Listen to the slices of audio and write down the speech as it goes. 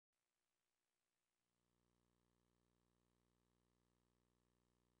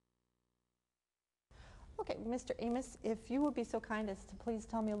Okay, Mr. Amass, if you would be so kind as to please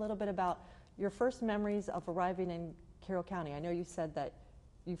tell me a little bit about your first memories of arriving in Carroll County. I know you said that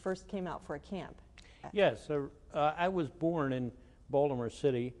you first came out for a camp. Yes, I was born in Baltimore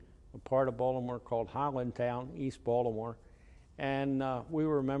City, a part of Baltimore called Highlandtown, East Baltimore, and we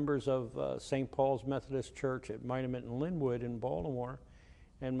were members of St. Paul's Methodist Church at Minot and Linwood in Baltimore.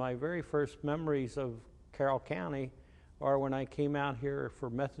 And my very first memories of Carroll County are when I came out here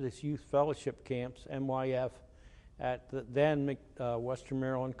for Methodist Youth Fellowship Camps, MYF, at the then Western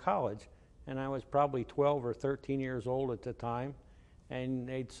Maryland College. And I was probably 12 or 13 years old at the time. And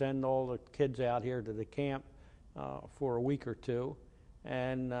they'd send all the kids out here to the camp for a week or two.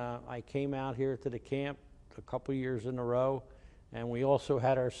 And I came out here to the camp a couple years in a row. And we also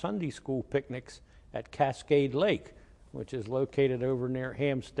had our Sunday school picnics at Cascade Lake, which is located over near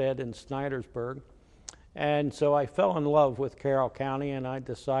Hampstead and Snydersburg. And so I fell in love with Carroll County, and I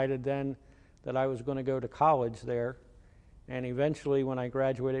decided then that I was going to go to college there. And eventually, when I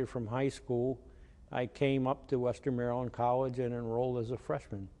graduated from high school, I came up to Western Maryland College and enrolled as a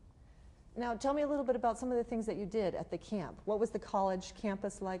freshman. Now, tell me a little bit about some of the things that you did at the camp. What was the college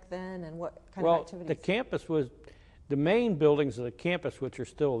campus like then, and what kind of activities? Well, the campus was, the main buildings of the campus, which are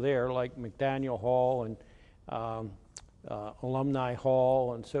still there, like McDaniel Hall and Alumni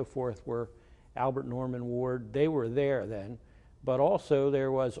Hall and so forth, were Albert Norman Ward. They were there then. But also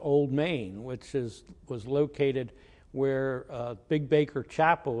there was Old Main, which was located where Big Baker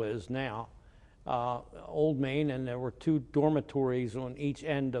Chapel is now. Old Main, and there were two dormitories on each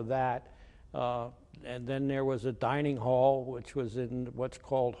end of that. And then there was a dining hall, which was in what's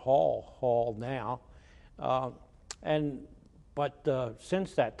called Hall now. But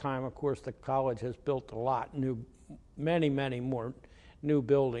since that time, of course, the college has built a lot many more new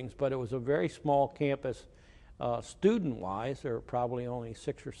buildings, but it was a very small campus student-wise. There were probably only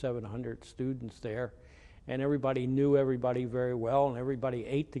 600 or 700 students there, and everybody knew everybody very well, and everybody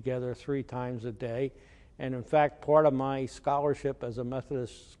ate together 3 times a day. And in fact, part of my scholarship as a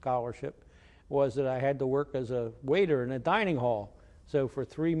Methodist scholarship was that I had to work as a waiter in a dining hall. So for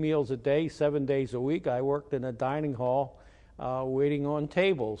 3 meals a day, 7 days a week, I worked in a dining hall waiting on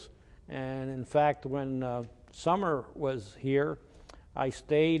tables. And in fact, when summer was here, I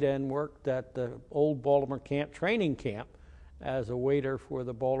stayed and worked at the old Baltimore training camp as a waiter for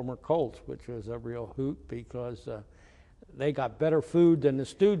the Baltimore Colts, which was a real hoot because they got better food than the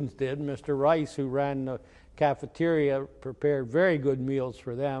students did. Mr. Rice, who ran the cafeteria, prepared very good meals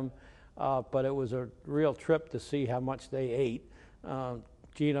for them, but it was a real trip to see how much they ate.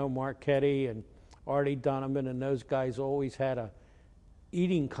 Gino Marchetti and Artie Donovan and those guys always had a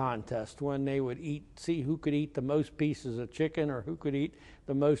eating contest when they would see who could eat the most pieces of chicken or who could eat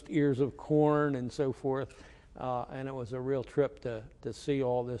the most ears of corn and so forth. And it was a real trip to see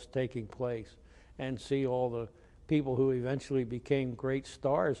all this taking place and see all the people who eventually became great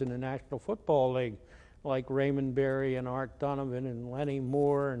stars in the National Football League, like Raymond Berry and Art Donovan and Lenny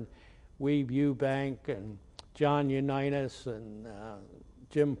Moore and Weeb Eubank and John Unitas and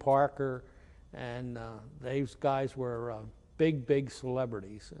Jim Parker. And these guys were big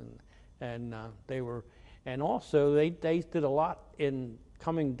celebrities, and they were, and also they did a lot in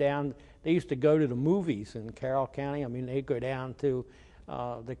coming down. They used to go to the movies in Carroll County. I mean, they'd go down to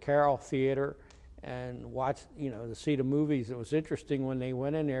the Carroll Theater and watch, to see the movies. It was interesting when they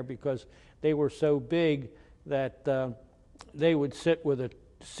went in there because they were so big that they would sit with a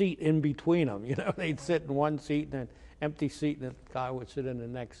seat in between them. They'd sit in one seat and an empty seat, and the guy would sit in the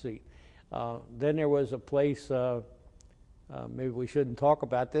next seat. Then there was a place. Maybe we shouldn't talk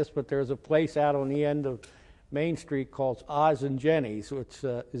about this, but there's a place out on the end of Main Street called Oz and Jenny's, which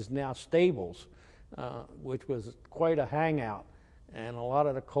is now Stables, which was quite a hangout. And a lot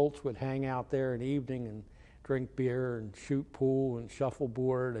of the Colts would hang out there in the evening and drink beer and shoot pool and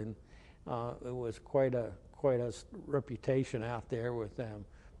shuffleboard, and it was quite a reputation out there with them,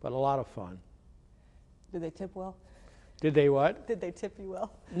 but a lot of fun. Did they tip well? Did they what? Did they tip you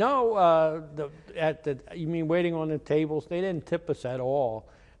well? No, you mean waiting on the tables? They didn't tip us at all.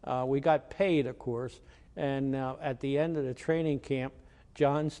 We got paid, of course, and at the end of the training camp,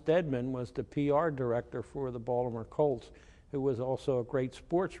 John Stedman was the PR director for the Baltimore Colts, who was also a great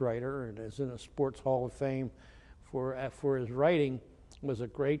sports writer and is in a Sports Hall of Fame for his writing. Was a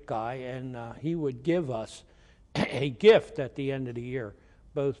great guy, and he would give us a gift at the end of the year,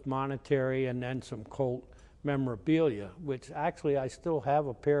 both monetary and then some Colt memorabilia, which actually I still have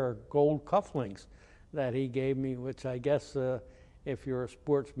a pair of gold cufflinks that he gave me, which I guess if you're a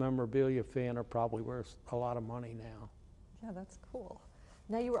sports memorabilia fan are probably worth a lot of money now. Yeah, that's cool.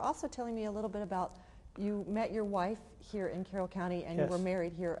 Now, you were also telling me a little bit about You met your wife here in Carroll County, and Yes. you were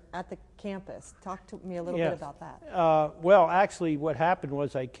married here at the campus. Talk to me a little Yes. bit about that. Well, actually, what happened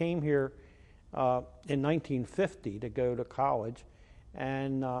was I came here in 1950 to go to college,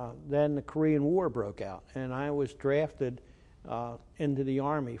 and then the Korean War broke out, and I was drafted into the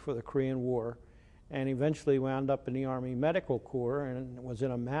Army for the Korean War, and eventually wound up in the Army Medical Corps and was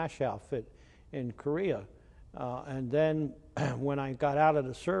in a MASH outfit in Korea. And then when I got out of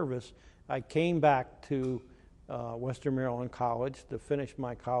the service, I came back to Western Maryland College to finish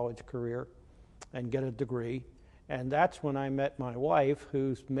my college career and get a degree. And that's when I met my wife,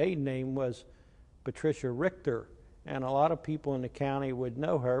 whose maiden name was Patricia Richter. And a lot of people in the county would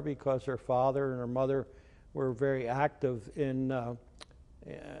know her because her father and her mother were very active in,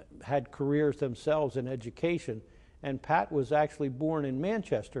 had careers themselves in education. And Pat was actually born in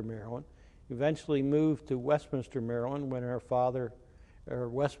Manchester, Maryland, eventually moved to Westminster, Maryland when her father, or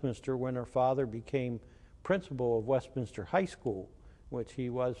Westminster, when her father became principal of Westminster High School, which he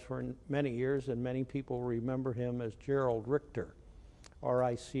was for many years, and many people remember him as Gerald Richter,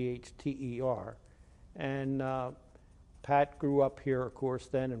 R-I-C-H-T-E-R. And Pat grew up here, of course,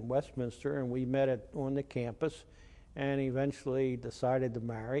 then in Westminster, and we met on the campus and eventually decided to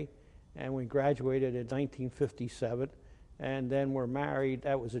marry. And we graduated in 1957, and then we're married.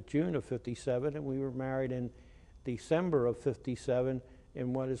 That was in June of 57, and we were married in December of 57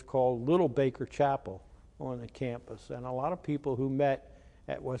 in what is called Little Baker Chapel on the campus. And a lot of people who met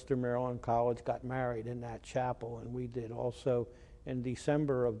at Western Maryland College got married in that chapel, and we did also in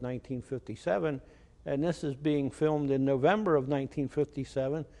December of 1957. And this is being filmed in November of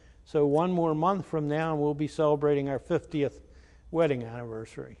 1957. So one more month from now, we'll be celebrating our 50th wedding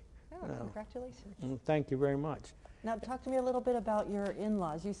anniversary. Oh, congratulations. Thank you very much. Now, talk to me a little bit about your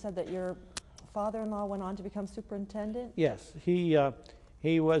in-laws. You said that your father-in-law went on to become superintendent? Yes,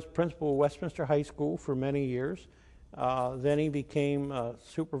 he was principal of Westminster High School for many years. Then he became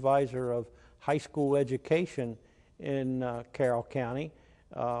supervisor of high school education in Carroll County.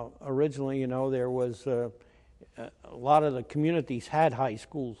 Originally, you know, there was a lot of the communities had high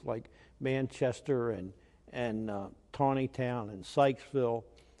schools like Manchester and Tawnytown and Sykesville,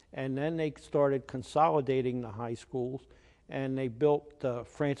 and then they started consolidating the high schools, and they built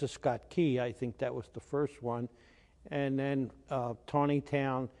Francis Scott Key. I think that was the first one, and then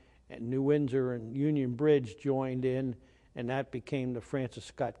Tawnytown and New Windsor and Union Bridge joined in, and that became the Francis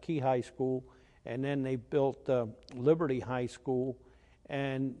Scott Key High School. And then they built Liberty High School,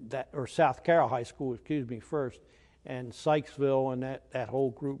 and that, or South Carroll High School, excuse me, first, and Sykesville, and that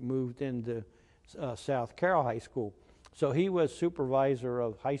whole group moved into South Carroll High School. So he was supervisor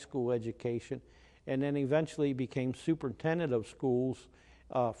of high school education, and then eventually became superintendent of schools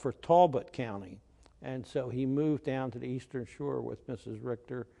for Talbot County. And so he moved down to the Eastern Shore with Mrs.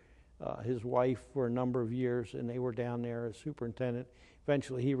 Richter, his wife, for a number of years, and they were down there as superintendent.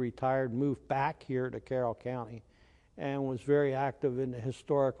 Eventually he retired, moved back here to Carroll County, and was very active in the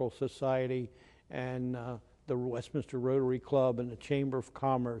Historical Society and the Westminster Rotary Club and the Chamber of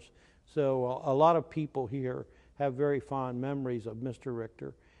Commerce. So a lot of people here have very fond memories of Mr.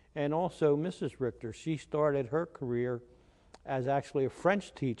 Richter. And also Mrs. Richter, she started her career as actually a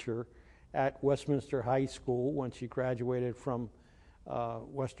French teacher at Westminster High School when she graduated from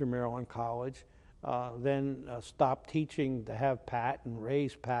Western Maryland College, then stopped teaching to have Pat and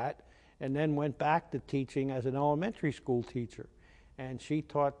raise Pat, and then went back to teaching as an elementary school teacher. And she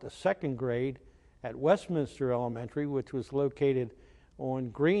taught the second grade at Westminster Elementary, which was located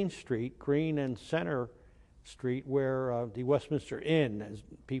on Green Street, Green and Center Street, where the Westminster Inn, as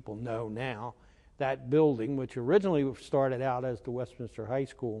people know now, that building, which originally started out as the Westminster High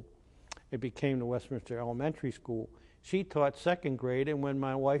School, it became the Westminster Elementary School. She taught second grade, and when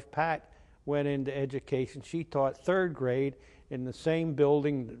my wife Pat went into education, she taught third grade in the same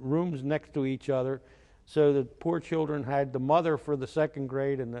building, rooms next to each other. So the poor children had the mother for the second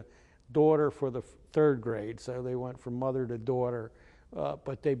grade and the daughter for the third grade. So they went from mother to daughter.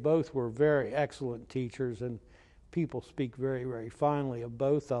 But they both were very excellent teachers, and people speak very, very fondly of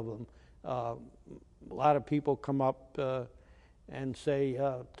both of them. A lot of people come up and say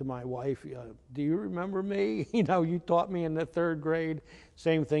to my wife, do you remember me? You know, you taught me in the third grade.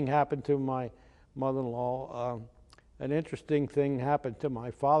 Same thing happened to my mother-in-law. An interesting thing happened to my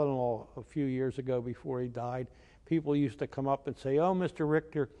father-in-law a few years ago before he died. People used to come up and say, oh, Mr.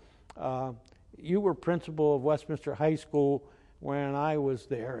 Richter, you were principal of Westminster High School when I was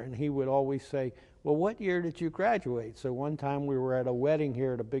there. And he would always say, well, what year did you graduate? So one time we were at a wedding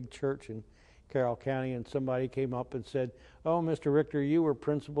here at a big church in Carroll County, and somebody came up and said, oh, Mr. Richter, you were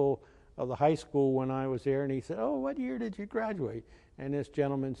principal of the high school when I was there. And he said, oh, what year did you graduate? And this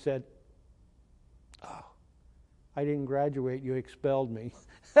gentleman said, I didn't graduate, you expelled me.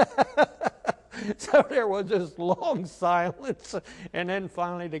 So there was this long silence, and then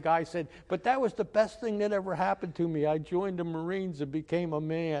finally the guy said, but that was the best thing that ever happened to me. I joined the Marines and became a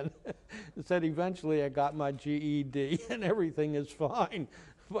man. He said eventually I got my GED and everything is fine,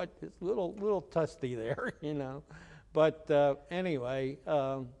 but it's a little testy there, you know. But anyway,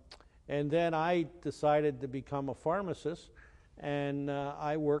 and then I decided to become a pharmacist, and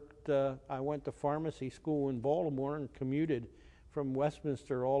I went to pharmacy school in Baltimore and commuted from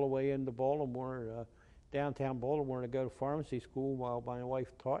Westminster all the way into Baltimore, downtown Baltimore, to go to pharmacy school while my wife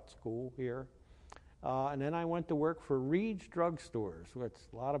taught school here. And then I went to work for Reed's Drugstores, which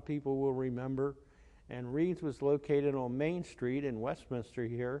a lot of people will remember. And Reed's was located on Main Street in Westminster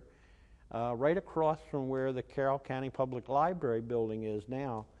here, right across from where the Carroll County Public Library building is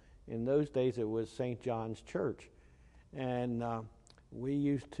now. In those days it was St. John's Church. And we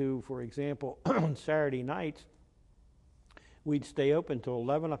used to, for example, on Saturday nights, we'd stay open till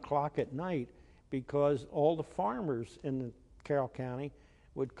 11 o'clock at night because all the farmers in the Carroll County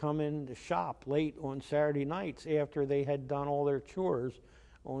would come in to shop late on Saturday nights after they had done all their chores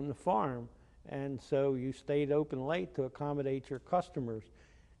on the farm. And so you stayed open late to accommodate your customers.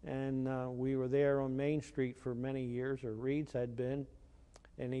 And we were there on Main Street for many years, or Reed's had been.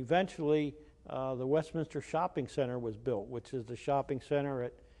 And eventually the Westminster Shopping Center was built, which is the shopping center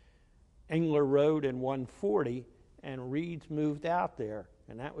at Engler Road and 140. And Reed's moved out there,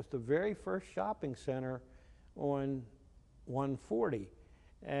 and that was the very first shopping center on 140.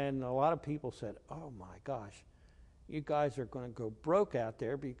 And a lot of people said, oh my gosh, you guys are going to go broke out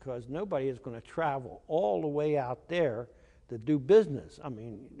there because nobody is going to travel all the way out there to do business. I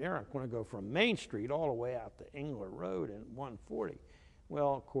mean, they're not going to go from Main Street all the way out to Engler Road and 140.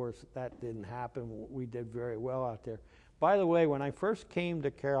 Well, of course, that didn't happen. We did very well out there. By the way, when I first came to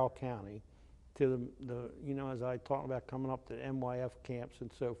Carroll County, to the you know, as I talked about coming up to MYF camps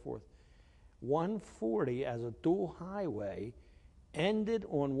and so forth, 140 as a dual highway ended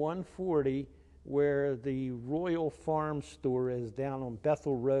on 140 where the Royal Farm store is down on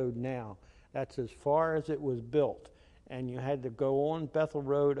Bethel Road now. That's as far as it was built. And you had to go on Bethel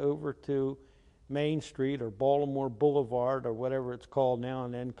Road over to Main Street or Baltimore Boulevard or whatever it's called now,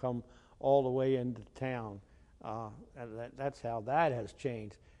 and then come all the way into town. That's how that has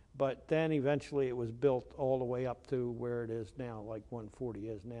changed. But then eventually it was built all the way up to where it is now, like 140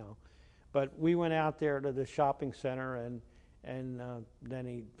 is now. But we went out there to the shopping center, and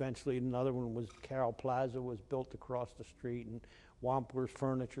then eventually another one was Carroll Plaza was built across the street, and Wampler's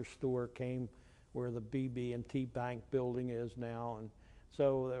Furniture Store came where the BB&T Bank building is now. And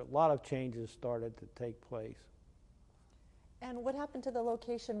so a lot of changes started to take place. And what happened to the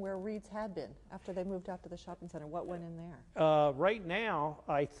location where Reed's had been after they moved out to the shopping center? What went in there? Right now,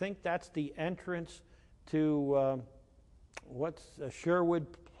 I think that's the entrance to Sherwood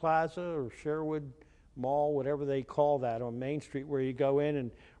Plaza or Sherwood Mall, whatever they call that, on Main Street, where you go in and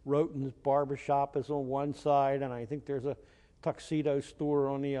Roten's Barbershop is on one side, and I think there's a tuxedo store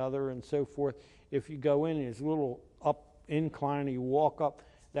on the other, and so forth. If you go in, there's a little up incline, and you walk up.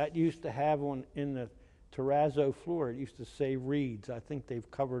 That used to have in the terrazzo floor, it used to say Reed's. I think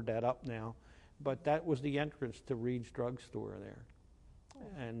they've covered that up now, but that was the entrance to Reed's drugstore there.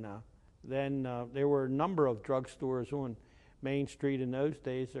 And then there were a number of drugstores on Main Street in those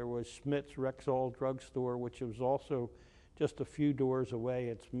days. There was Smith's Rexall drugstore, which was also just a few doors away.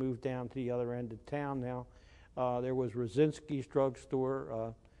 It's moved down to the other end of town now. There was Rosinski's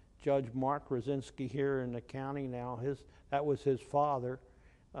drugstore, Judge Mark Rosinski here in the county now. That was his father.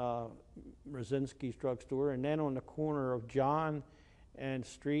 Rosinski's drugstore, and then on the corner of John and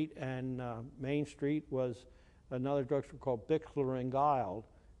Street and Main Street was another drugstore called Bixler and Guild.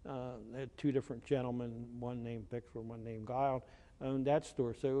 They had two different gentlemen, one named Bixler, one named Guild, owned that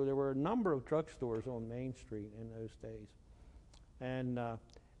store. So there were a number of drugstores on Main Street in those days. And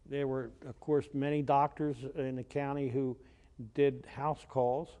there were, of course, many doctors in the county who did house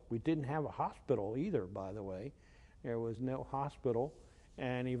calls. We didn't have a hospital either, by the way. There was no hospital.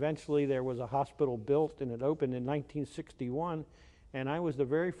 And eventually there was a hospital built, and it opened in 1961. And I was the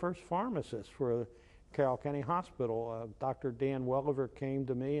very first pharmacist for Carroll County Hospital. Dr. Dan Welliver came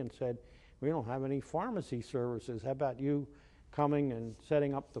to me and said, we don't have any pharmacy services. How about you coming and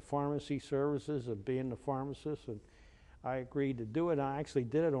setting up the pharmacy services and being the pharmacist? And I agreed to do it. I actually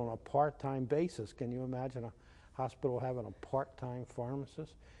did it on a part-time basis. Can you imagine a hospital having a part-time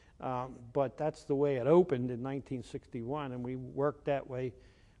pharmacist? But that's the way it opened in 1961, and we worked that way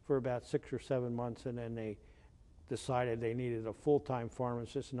for about 6 or 7 months, and then they decided they needed a full-time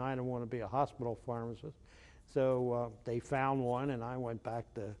pharmacist, and I didn't want to be a hospital pharmacist. So they found one, and I went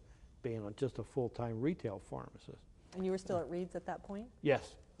back to being just a full-time retail pharmacist. And you were still at Reed's at that point?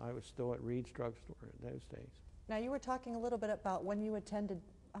 Yes, I was still at Reed's drugstore in those days. Now, you were talking a little bit about when you attended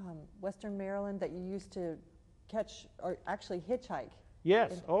Western Maryland that you used to catch, or actually hitchhike.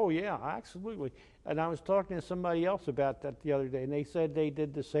 Yes, oh yeah, absolutely. And I was talking to somebody else about that the other day, and they said they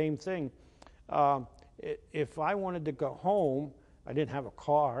did the same thing. If I wanted to go home, I didn't have a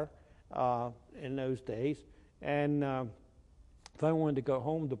car in those days, and if I wanted to go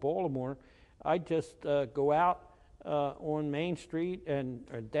home to Baltimore, I'd just go out on Main Street and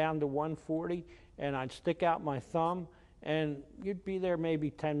or down to 140, and I'd stick out my thumb, and you'd be there maybe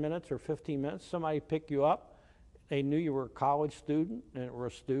 10 minutes or 15 minutes. Somebody'd pick you up. They knew you were a college student or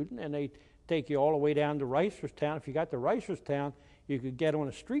a student, and they'd take you all the way down to Reisterstown. If you got to Reisterstown, you could get on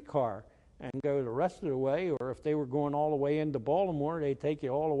a streetcar and go the rest of the way, or if they were going all the way into Baltimore, they'd take you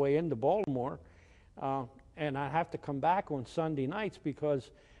all the way into Baltimore. And I'd have to come back on Sunday nights because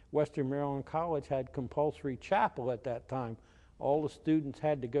Western Maryland College had compulsory chapel at that time. All the students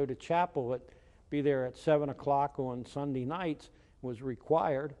had to go to chapel, be there at 7 o'clock on Sunday nights was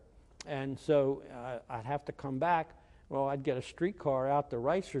required. And so I'd have to come back. Well, I'd get a streetcar out to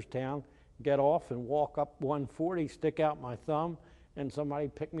Reisterstown, get off and walk up 140, stick out my thumb, and somebody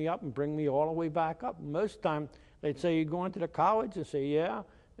pick me up and bring me all the way back up. Most of the time, they'd say, "You going to the college?" I say, "Yeah."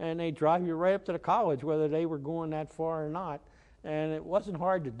 And they'd drive you right up to the college, whether they were going that far or not. And it wasn't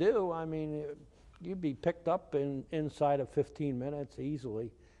hard to do. I mean, you'd be picked up inside of 15 minutes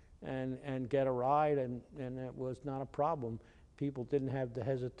easily and get a ride, and it was not a problem. People didn't have the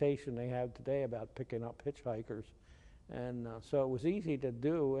hesitation they have today about picking up hitchhikers. And so it was easy to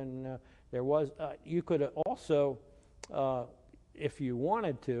do. And there was, you could also, if you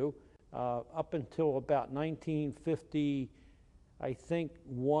wanted to, up until about 1950, I think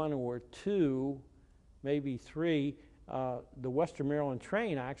 1 or 2, maybe 3, the Western Maryland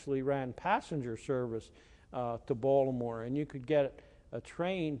train actually ran passenger service to Baltimore, and you could get a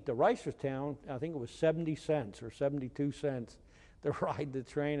train to Reisterstown. I think it was 70 cents or 72 cents to ride the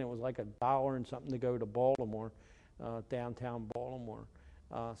train. It was like $1 and something to go to Baltimore, downtown Baltimore.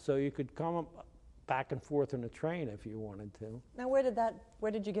 So you could come up back and forth on the train if you wanted to. Now, where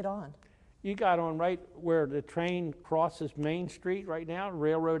did you get on? You got on right where the train crosses Main Street right now,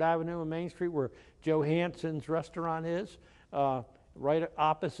 Railroad Avenue and Main Street, where Joe Hanson's restaurant is. Right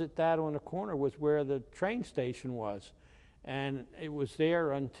opposite that on the corner was where the train station was. And it was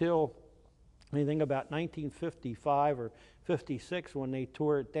there until, I think, about 1955 or 56 when they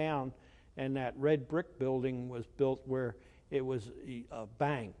tore it down, and that red brick building was built where it was a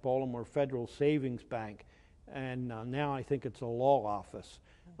bank, Baltimore Federal Savings Bank. And now I think it's a law office.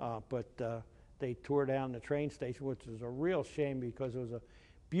 But they tore down the train station, which is a real shame because it was a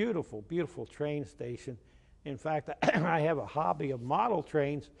beautiful, beautiful train station. In fact, I have a hobby of model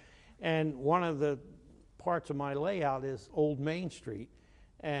trains, and one of the parts of my layout is Old Main Street,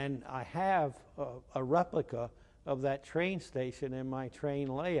 and I have a replica of that train station in my train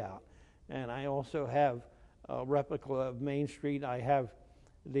layout. And I also have a replica of Main Street. I have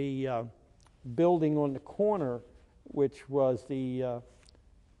the building on the corner, which was the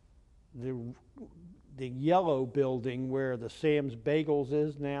yellow building where the Sam's Bagels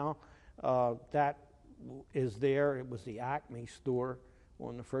is now. That is there. It was the Acme store.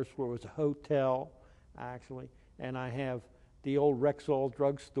 On the first floor was a hotel, actually. And I have the old Rexall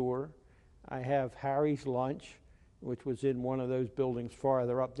drugstore. I have Harry's Lunch, which was in one of those buildings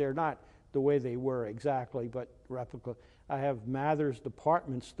farther up there. Not the way they were exactly, but replica. I have Mather's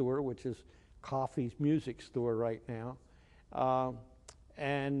Department Store, which is Coffee's music store right now.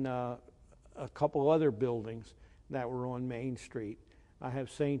 And a couple other buildings that were on Main Street. I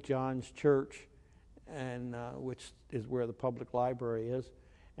have St. John's Church, and which is where the public library is,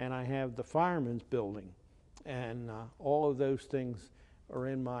 and I have the Fireman's Building. And all of those things are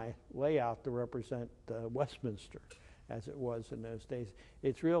in my layout to represent Westminster, as it was in those days.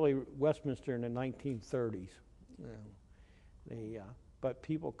 It's really Westminster in the 1930s. You know, but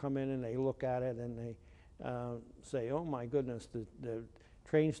people come in and they look at it and they say, "Oh my goodness, the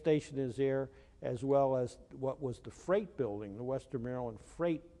train station is there," as well as what was the freight building, the Western Maryland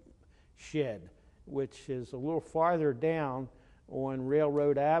Freight Shed, which is a little farther down on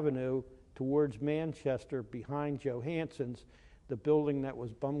Railroad Avenue towards Manchester behind Joe Hanson's, the building that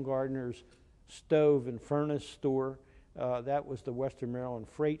was Bumgardner's stove and furnace store. That was the Western Maryland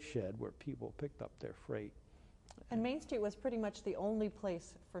Freight Shed where people picked up their freight. And Main Street was pretty much the only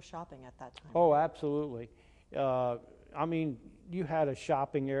place for shopping at that time. Oh, absolutely. I mean, you had a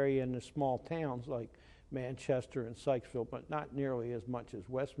shopping area in the small towns like Manchester and Sykesville, but not nearly as much as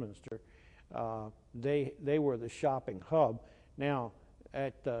Westminster. They were the shopping hub. Now,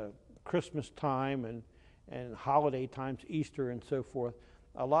 at Christmas time and holiday times, Easter and so forth,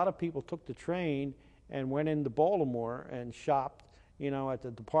 a lot of people took the train and went into Baltimore and shopped, at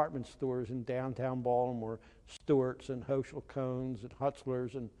the department stores in downtown Baltimore, Stewart's and Hochul Cohn's and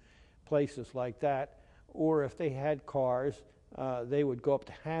Hutzler's and places like that. Or if they had cars, they would go up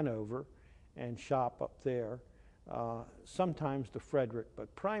to Hanover and shop up there. Sometimes to Frederick,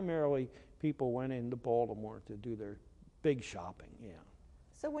 but primarily people went into Baltimore to do their big shopping, yeah.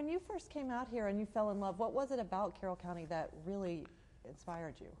 So when you first came out here and you fell in love, what was it about Carroll County that really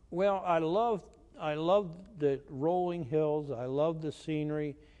inspired you? Well, I loved the rolling hills, I loved the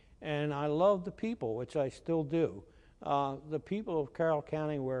scenery, and I loved the people, which I still do. The people of Carroll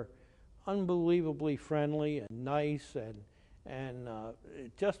County were unbelievably friendly and nice, and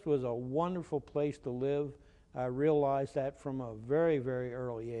it just was a wonderful place to live. I realized that from a very, very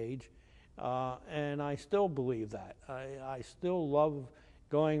early age, and I still believe that. I still love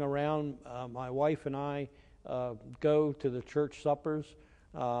going around. My wife and I go to the church suppers,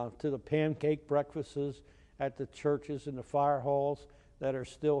 to the pancake breakfasts at the churches and the fire halls that are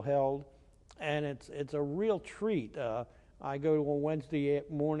still held, and it's a real treat. I go on Wednesday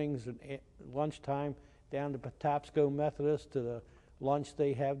mornings and lunchtime down to Patapsco Methodist to the lunch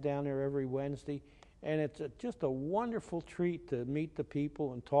they have down there every Wednesday, and it's just a wonderful treat to meet the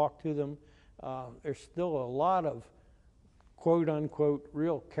people and talk to them. There's still a lot of quote-unquote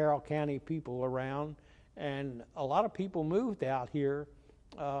real Carroll County people around, and a lot of people moved out here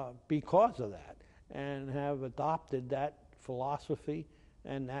because of that and have adopted that philosophy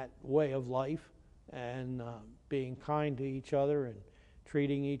and that way of life, and being kind to each other and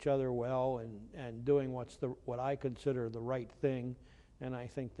treating each other well, and doing what I consider the right thing, and I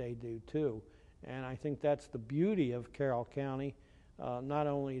think they do too. And I think that's the beauty of Carroll County, not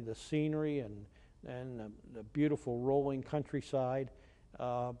only the scenery and the beautiful rolling countryside,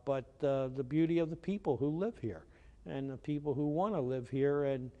 but the beauty of the people who live here, and the people who want to live here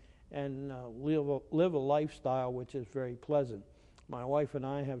and live a lifestyle which is very pleasant. My wife and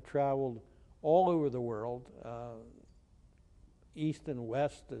I have traveled all over the world, east and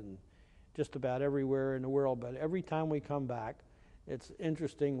west and just about everywhere in the world, but every time we come back, it's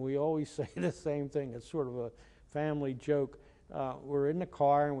interesting, we always say the same thing. It's sort of a family joke. We're in the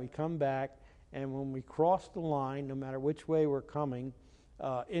car and we come back, and when we cross the line, no matter which way we're coming,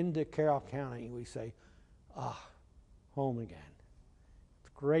 into Carroll County, we say, home again. It's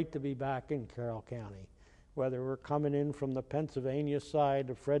great to be back in Carroll County. Whether we're coming in from the Pennsylvania side,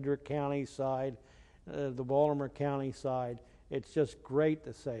 the Frederick County side, the Baltimore County side, it's just great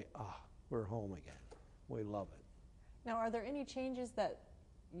to say, we're home again. We love it. Now, are there any changes that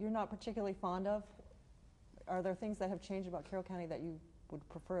you're not particularly fond of? Are there things that have changed about Carroll County that you would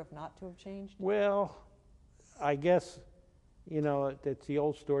prefer if not to have changed? Well, I guess, it's the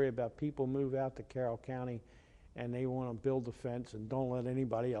old story about people move out to Carroll County and they want to build a fence and don't let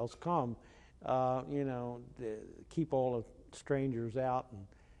anybody else come. Keep all the strangers out, and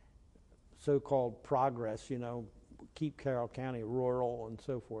so-called progress, keep Carroll County rural and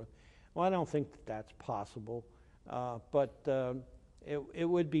so forth. Well, I don't think that's possible, but it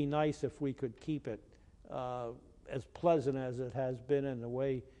would be nice if we could keep it as pleasant as it has been in the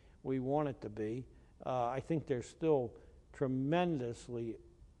way we want it to be. I think there's still tremendously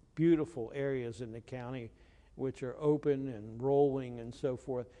beautiful areas in the county which are open and rolling and so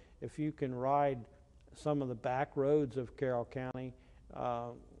forth. If you can ride some of the back roads of Carroll County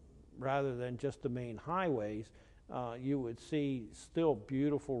rather than just the main highways, you would see still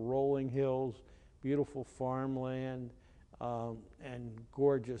beautiful rolling hills, beautiful farmland, and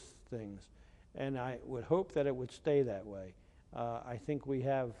gorgeous things. And I would hope that it would stay that way. I think we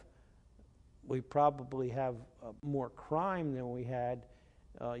probably have more crime than we had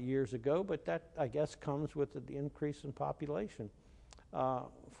years ago, but that, I guess, comes with the increase in population.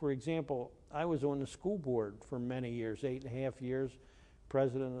 For example, I was on the school board for many years, 8.5 years,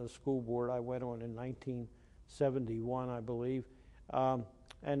 president of the school board. I went on in 1971, I believe.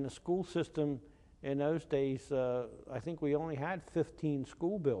 And the school system in those days, I think we only had 15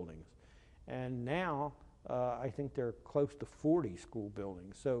 school buildings. And now, I think there are close to 40 school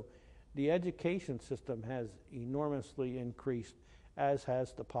buildings. So the education system has enormously increased, as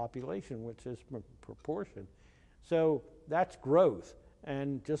has the population, which is proportion. So that's growth.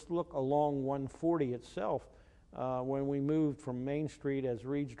 And just look along 140 itself. When we moved from Main Street as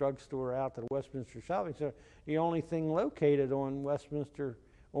Reed's Drugstore out to the Westminster Shopping Center, the only thing located on Westminster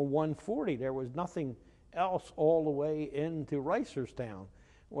on 140, there was nothing else all the way into Reisterstown.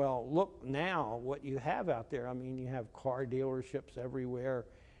 Well, look now what you have out there. I mean, you have car dealerships everywhere.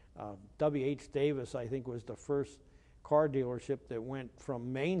 W.H. Davis, I think, was the first car dealership that went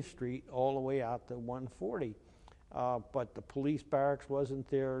from Main Street all the way out to 140. But the police barracks wasn't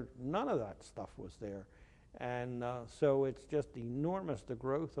there. None of that stuff was there. And so it's just enormous, the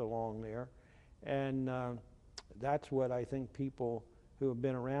growth along there. And that's what I think people who have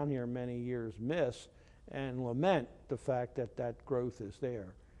been around here many years miss and lament the fact that that growth is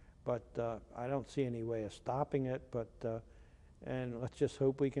there. But I don't see any way of stopping it, and let's just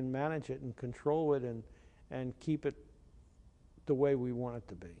hope we can manage it and control it and keep it the way we want it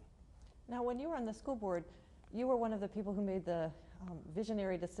to be. Now, when you were on the school board, you were one of the people who made the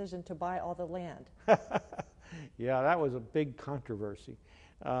visionary decision to buy all the land. Yeah, that was a big controversy.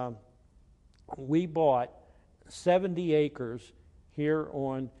 We bought 70 acres here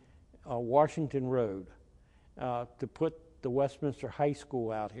on Washington Road to put the Westminster High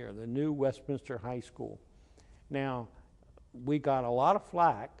School out here, the new Westminster High School. Now, we got a lot of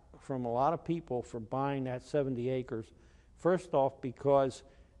flack from a lot of people for buying that 70 acres. First off, because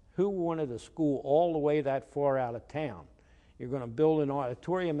who wanted a school all the way that far out of town? You're going to build an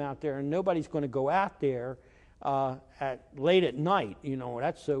auditorium out there, and nobody's going to go out there late at night. You know,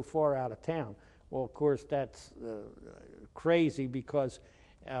 that's so far out of town. Well, of course, that's crazy, because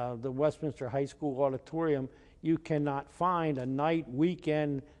the Westminster High School auditorium, you cannot find a night,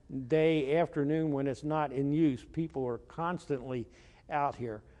 weekend, day, afternoon when it's not in use. People are constantly out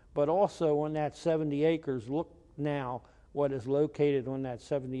here. But also on that 70 acres, look now what is located on that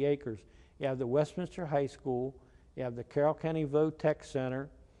 70 acres. You have the Westminster High School, you have the Carroll County Vo-Tech Center,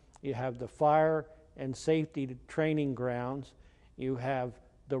 you have the Fire and Safety Training Grounds, you have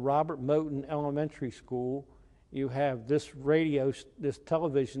the Robert Moton Elementary School, you have this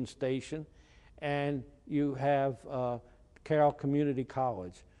television station, and you have Carroll Community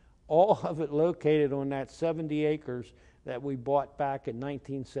College. All of it located on that 70 acres that we bought back in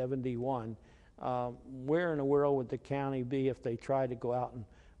 1971. Where in the world would the county be if they tried to go out and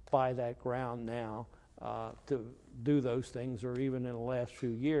buy that ground now to do those things, or even in the last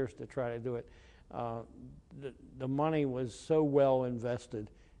few years to try to do it? The money was so well invested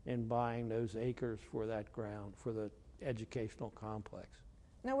in buying those acres for that ground, for the educational complex.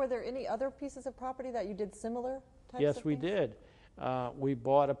 Now, were there any other pieces of property that you did similar types of Yes, we things? did. We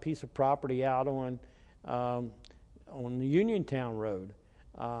bought a piece of property out on the Uniontown Road,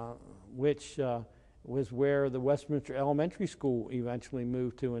 which was where the Westminster Elementary School eventually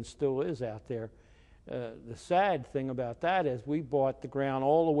moved to and still is out there. The sad thing about that is we bought the ground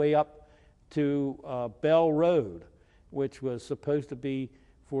all the way up to Bell Road, which was supposed to be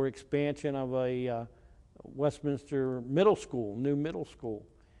for expansion of a Westminster Middle School, new middle school.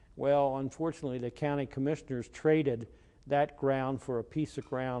 Well, unfortunately, the county commissioners traded that ground for a piece of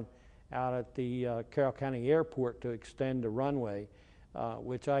ground out at the Carroll County Airport to extend the runway,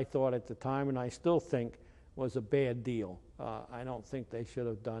 which I thought at the time, and I still think, was a bad deal. I don't think they should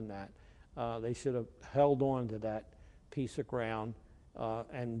have done that. They should have held on to that piece of ground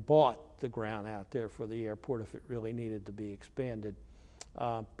and bought the ground out there for the airport if it really needed to be expanded,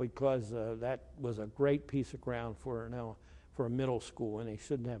 because that was a great piece of ground for a middle school, and they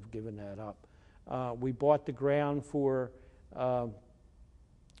shouldn't have given that up. We bought the ground for the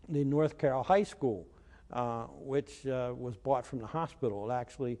North Carroll High School, which was bought from the hospital. It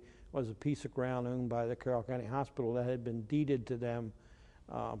actually was a piece of ground owned by the Carroll County Hospital that had been deeded to them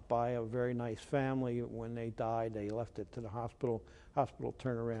by a very nice family. When they died, they left it to the hospital. Hospital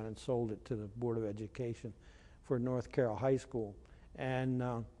turned around and sold it to the Board of Education for North Carroll High School. And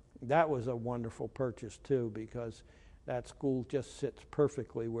that was a wonderful purchase too, because that school just sits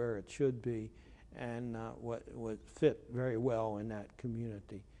perfectly where it should be, and would fit very well in that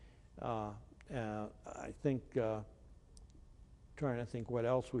community. I think, trying to think what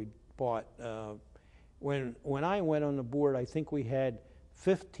else we bought. When I went on the board, I think we had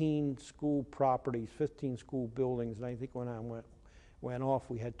 15 school properties, 15 school buildings, and I think when I went off,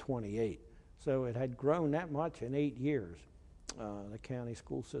 we had 28. So it had grown that much in 8 years, the county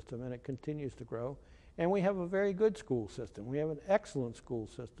school system, and it continues to grow. And we have a very good school system. We have an excellent school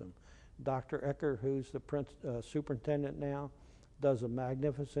system. Dr. Ecker, who's the superintendent now, does a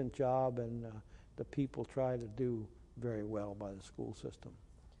magnificent job, and the people try to do very well by the school system.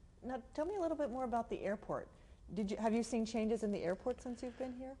 Now, tell me a little bit more about the airport. Have you seen changes in the airport since you've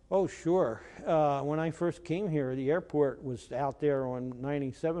been here? Oh, sure. When I first came here, the airport was out there on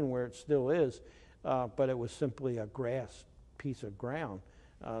 97, where it still is, but it was simply a grass piece of ground.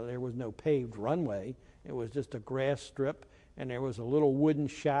 There was no paved runway. It was just a grass strip, and there was a little wooden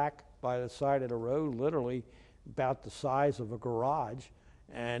shack by the side of the road, literally about the size of a garage,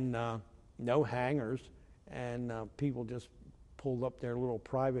 and no hangars, and people just pulled up their little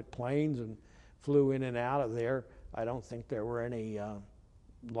private planes and flew in and out of there. I don't think there were any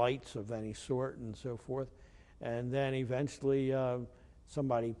lights of any sort and so forth. And then eventually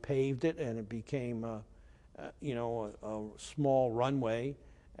somebody paved it, and it became a small runway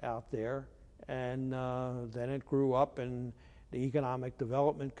out there. And then it grew up, and the Economic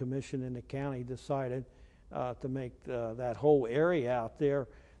Development Commission in the county decided to make that whole area out there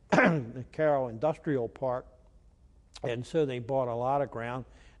the Carroll Industrial Park. And so they bought a lot of ground.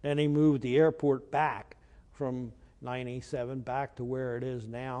 Then they moved the airport back from 97 back to where it is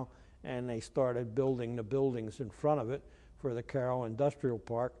now, and they started building the buildings in front of it for the Carroll Industrial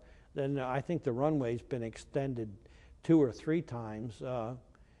Park. Then I think the runway's been extended 2 or 3 times,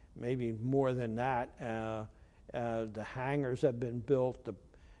 maybe more than that. The hangars have been built,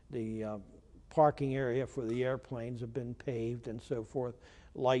 the parking area for the airplanes have been paved and so forth,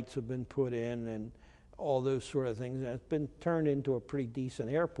 lights have been put in, and all those sort of things. And it's been turned into a pretty decent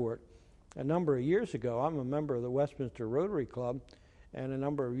airport. A number of years ago, I'm a member of the Westminster Rotary Club, and a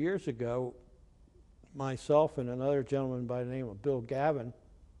number of years ago, myself and another gentleman by the name of Bill Gavin,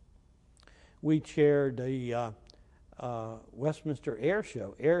 we chaired the Westminster Air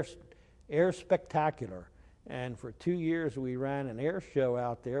Show, Air Spectacular. And for 2 years, we ran an air show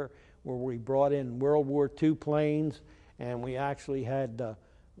out there where we brought in World War II planes, and we actually had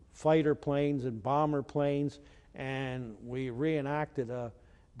fighter planes and bomber planes, and we reenacted the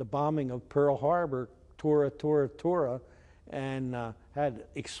bombing of Pearl Harbor, Tora, Tora, Tora, and had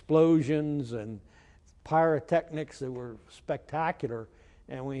explosions and pyrotechnics that were spectacular.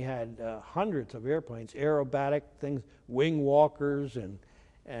 And we had hundreds of airplanes, aerobatic things, wing walkers, and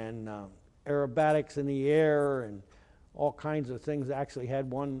aerobatics in the air, and all kinds of things. Actually had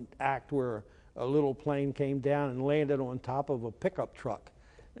one act where a little plane came down and landed on top of a pickup truck,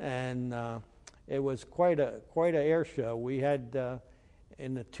 and it was quite a air show. We had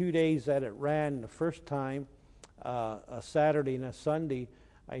in the 2 days that it ran, the first time, a Saturday and a Sunday,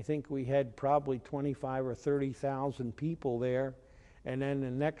 I think we had probably 25 or 30,000 people there. And then the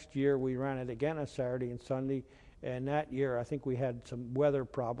next year we ran it again a Saturday and Sunday, and that year I think we had some weather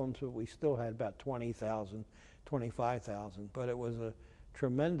problems, but we still had about 20,000, 25,000. But it was a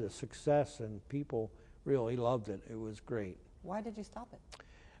tremendous success, and people really loved it. It was great. Why did you stop it?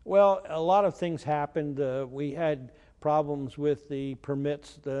 Well, a lot of things happened. We had problems with the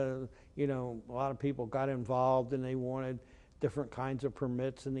permits. A lot of people got involved, and they wanted different kinds of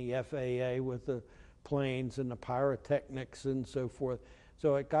permits in the FAA with the planes and the pyrotechnics and so forth.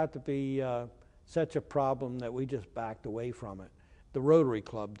 So it got to be such a problem that we just backed away from it. The Rotary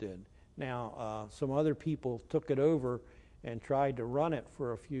Club did. Now, some other people took it over and tried to run it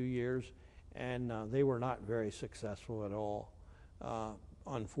for a few years, and they were not very successful at all,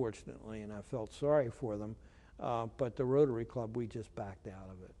 unfortunately, and I felt sorry for them. But the Rotary Club, we just backed out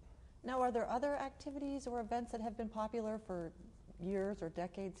of it. Now, are there other activities or events that have been popular for years or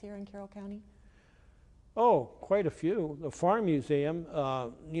decades here in Carroll County? Oh, quite a few. The Farm Museum,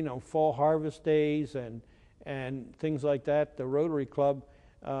 fall harvest days and things like that. The Rotary Club,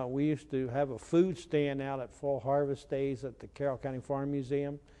 we used to have a food stand out at fall harvest days at the Carroll County Farm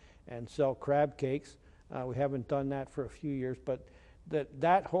Museum and sell crab cakes. We haven't done that for a few years, but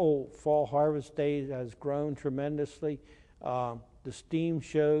that whole fall harvest day has grown tremendously. The steam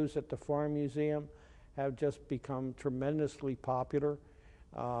shows at the Farm Museum have just become tremendously popular.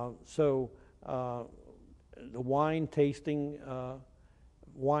 The wine tasting,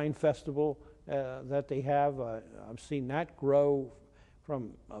 wine festival that they have, I've seen that grow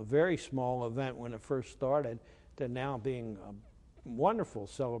from a very small event when it first started to now being a wonderful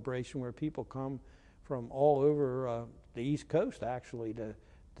celebration where people come from all over the East Coast actually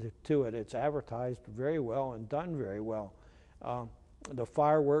to it. It's advertised very well and done very well. The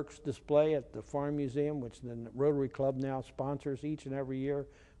fireworks display at the Farm Museum, which the Rotary Club now sponsors each and every year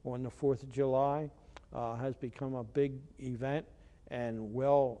on the 4th of July, has become a big event and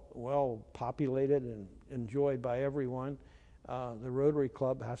well populated and enjoyed by everyone. The Rotary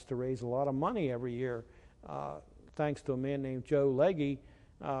Club has to raise a lot of money every year, thanks to a man named Joe Legge,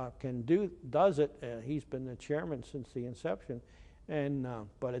 does it. He's been the chairman since the inception,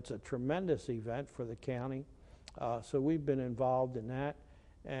 but it's a tremendous event for the county. So we've been involved in that.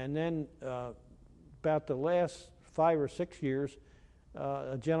 And then about the last 5 or 6 years,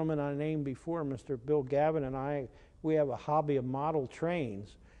 a gentleman I named before, Mr. Bill Gavin, and I, we have a hobby of model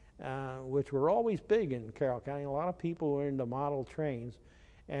trains, which were always big in Carroll County. A lot of people were into model trains.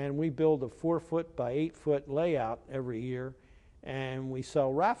 And we build a 4-foot by 8-foot layout every year, and we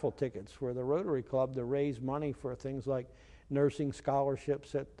sell raffle tickets for the Rotary Club to raise money for things like nursing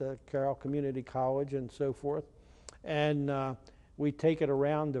scholarships at the Carroll Community College and so forth. And we take it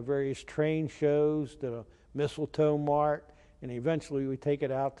around to various train shows, to Mistletoe Mart, and eventually we take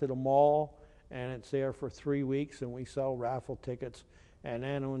it out to the mall, and it's there for 3 weeks, and we sell raffle tickets. And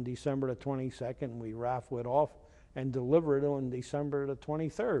then on December the 22nd, we raffle it off and deliver it on December the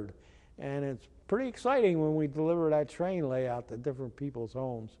 23rd. And it's pretty exciting when we deliver that train layout to different people's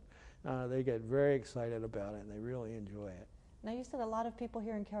homes. They get very excited about it, and they really enjoy it. Now, you said a lot of people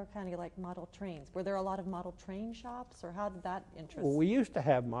here in Carroll County like model trains. Were there a lot of model train shops, or how did that interest? Well, we used to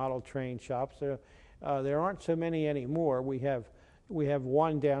have model train shops. There aren't so many anymore. We have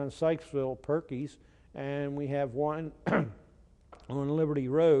one down in Sykesville, Perky's, and we have one on Liberty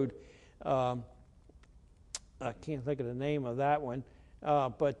Road. I can't think of the name of that one,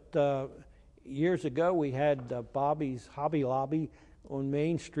 but years ago we had Bobby's Hobby Lobby on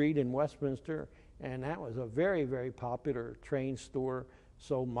Main Street in Westminster, and that was a very, very popular train store,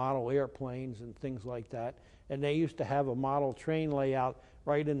 sold model airplanes and things like that. And they used to have a model train layout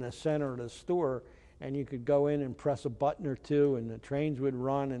right in the center of the store, and you could go in and press a button or two, and the trains would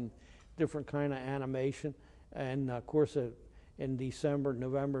run and different kind of animation. And of course, in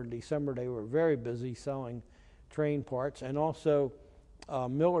November and December, they were very busy selling train parts. And also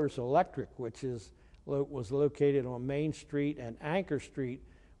Miller's Electric, which was located on Main Street and Anchor Street,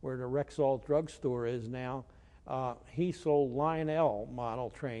 where the Rexall drugstore is now. He sold Lionel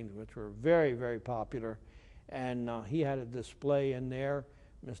model trains, which were very, very popular. And he had a display in there,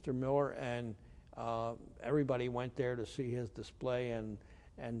 Mr. Miller, and everybody went there to see his display and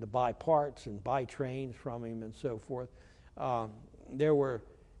to buy parts and buy trains from him and so forth. There were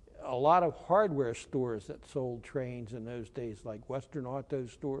a lot of hardware stores that sold trains in those days, like Western Auto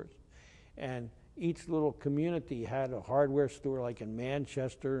stores. And each little community had a hardware store, like in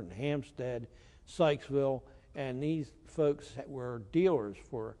Manchester and Hampstead, Sykesville, and these folks were dealers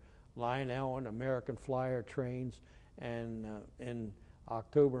for Lionel and American Flyer trains. And in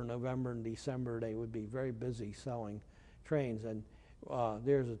October, November, and December, they would be very busy selling trains. And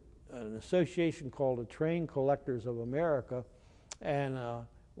there's an association called the Train Collectors of America, and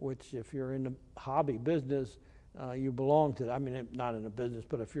which, if you're in the hobby business, you belong to. I mean, not in a business,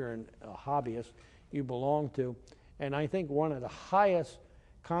 but if you're a hobbyist, you belong to. And I think one of the highest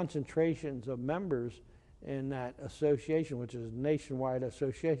concentrations of members in that association, which is a nationwide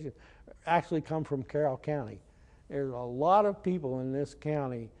association, actually come from Carroll County. There's a lot of people in this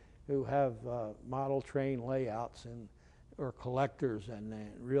county who have model train layouts or collectors, and they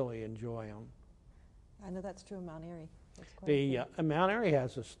really enjoy them. I know that's true in Mount Airy. Mount Airy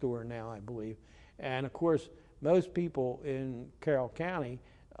has a store now, I believe. And of course, most people in Carroll County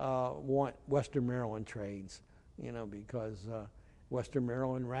want Western Maryland trains, because Western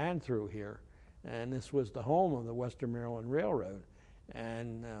Maryland ran through here. And this was the home of the Western Maryland Railroad.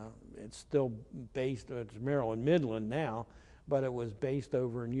 And it's still based, it's Maryland Midland now, but it was based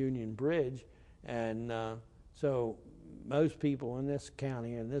over in Union Bridge. And so most people in this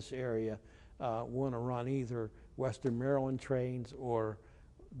county, in this area, want to run either Western Maryland trains or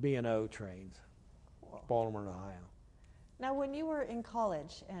B&O trains, Baltimore and Ohio. Now, when you were in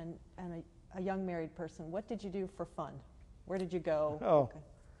college and a young married person, what did you do for fun? Where did you go? Oh, okay.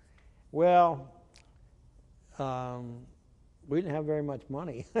 Well, we didn't have very much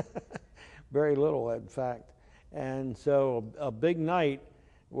money, very little, in fact. And so a big night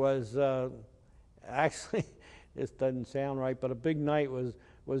was actually, this doesn't sound right, but a big night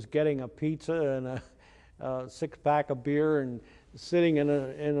was getting a pizza and a six-pack of beer and sitting in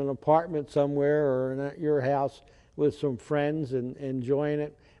an apartment somewhere or at your house with some friends and enjoying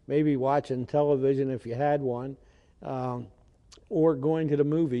it, maybe watching television if you had one, or going to the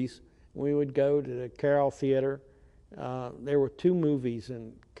movies. We would go to the Carroll Theater. There were two movies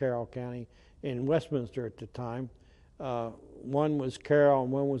in Carroll County, in Westminster at the time. One was Carroll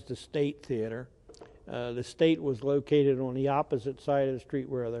and one was the State Theater. The State was located on the opposite side of the street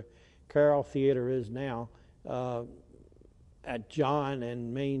where the Carroll Theater is now, at John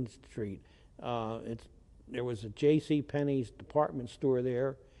and Main Street. There was a J.C. Penney's department store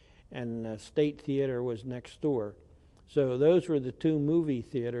there, and the State Theater was next door. So those were the two movie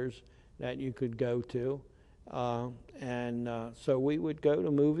theaters that you could go to. So we would go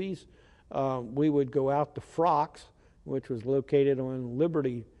to movies. We would go out to Frocks, which was located on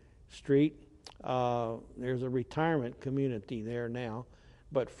Liberty Street. There's a retirement community there now.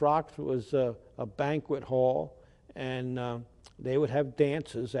 But Frocks was a banquet hall, and they would have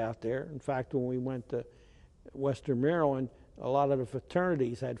dances out there. In fact, when we went to Western Maryland, a lot of the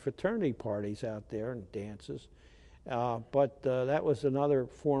fraternities had fraternity parties out there and dances. But that was another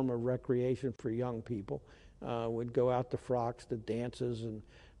form of recreation for young people. Would go out to Frocks, the dances, and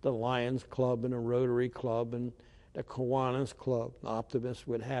the Lions Club and the Rotary Club and the Kiwanis Club. Optimists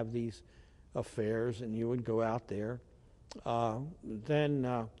would have these affairs, and you would go out there.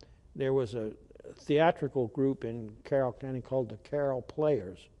 Then there was a theatrical group in Carroll County called the Carroll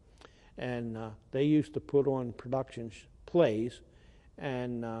Players, and they used to put on plays,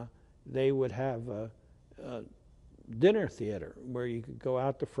 and they would have a dinner theater where you could go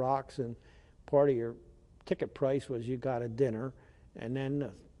out to Frocks, and part of your ticket price was you got a dinner, and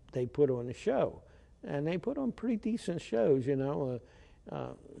then they put on a show. And they put on pretty decent shows, you know,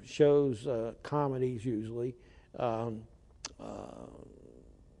 comedies usually.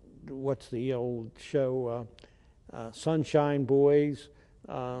 What's the old show? Sunshine Boys,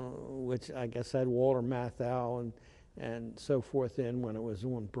 which I guess had Walter Matthau and so forth in when it was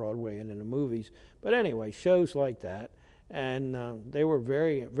on Broadway and in the movies. But anyway, shows like that. And they were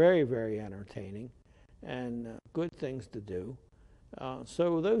very, very, very entertaining and good things to do.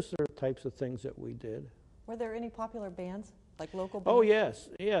 So those are the types of things that we did. Were there any popular bands, like local bands? Oh, yes.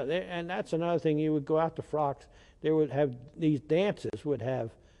 Yeah, and that's another thing. You would go out to Frocks. They would have these dances, would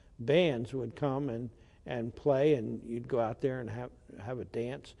have bands would come and play, and you'd go out there and have a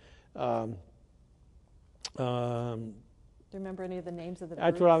dance. Do you remember any of the names of the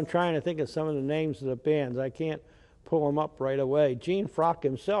That's groups? what I'm trying to think of, some of the names of the bands. I can't pull them up right away. Gene Frock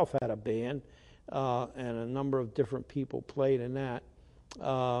himself had a band, and a number of different people played in that.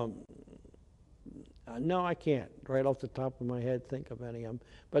 No, I can't, right off the top of my head, think of any of them.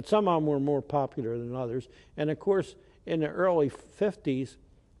 But some of them were more popular than others. And, of course, in the early 50s,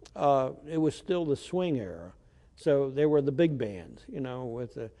 it was still the swing era. So they were the big bands, you know,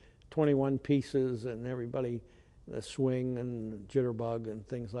 with the 21 pieces and everybody, the swing and jitterbug and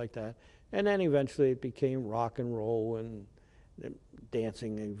things like that. And then eventually it became rock and roll, and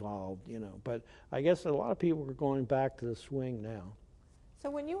dancing evolved, you know. But I guess a lot of people are going back to the swing now. So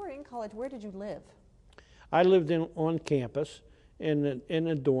when you were in college, where did you live? I lived on campus in the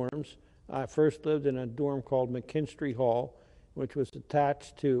dorms. I first lived in a dorm called McKinstry Hall, which was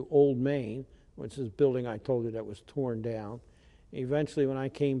attached to Old Main, which is a building I told you that was torn down. Eventually, when I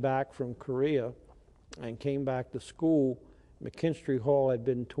came back from Korea and came back to school, McKinstry Hall had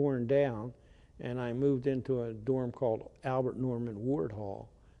been torn down, and I moved into a dorm called Albert Norman Ward Hall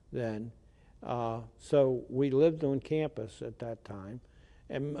then. So we lived on campus at that time,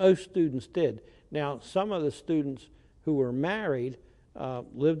 and most students did. Now, some of the students who were married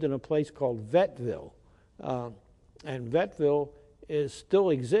lived in a place called Vettville, and Vettville still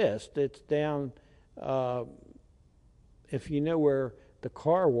exists. It's down, if you know where the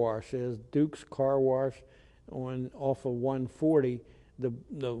car wash is, Duke's Car Wash off of 140,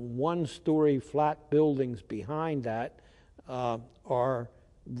 the one-story flat buildings behind that are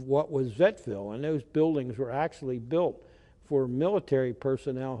what was Vettville, and those buildings were actually built for military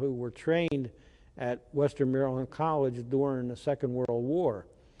personnel who were trained at Western Maryland College during the Second World War.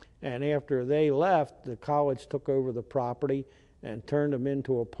 And after they left, the college took over the property and turned them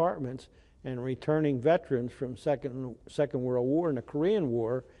into apartments, and returning veterans from Second World War and the Korean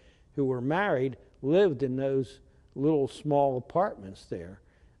War who were married lived in those little small apartments there.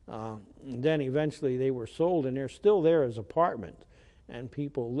 And then eventually they were sold, and they're still there as apartments, and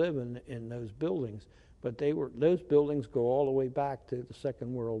people live in those buildings. But those buildings go all the way back to the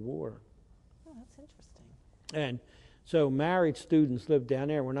Second World War. Oh, that's interesting. And so married students lived down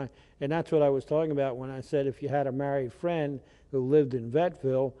there. And that's what I was talking about when I said if you had a married friend who lived in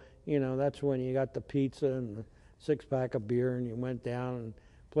Vettville, you know, that's when you got the pizza and the six-pack of beer, and you went down and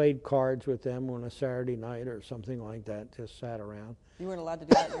played cards with them on a Saturday night or something like that, just sat around. You weren't allowed to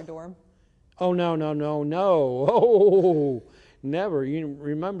do that in your dorm? Oh, no. Oh, never. You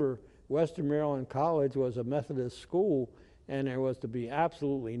remember, Western Maryland College was a Methodist school, and there was to be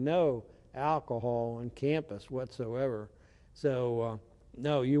absolutely no alcohol on campus whatsoever. So,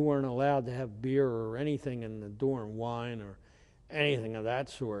 no, you weren't allowed to have beer or anything in the dorm, wine or anything of that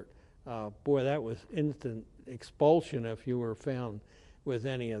sort. Boy, that was instant expulsion if you were found with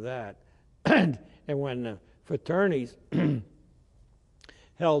any of that. And when the fraternities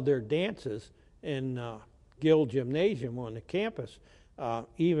held their dances in Gill Gymnasium on the campus,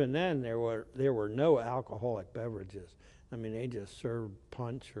 even then there were no alcoholic beverages. I mean, they just served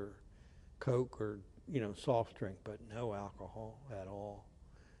punch or Coke or, you know, soft drink, but no alcohol at all.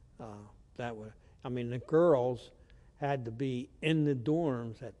 The girls had to be in the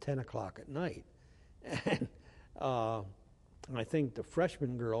dorms at 10 o'clock at night. And I think the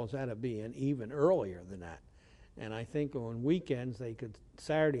freshman girls had to be in even earlier than that. And I think on weekends,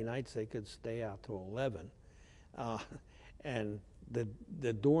 Saturday nights, they could stay out till 11. And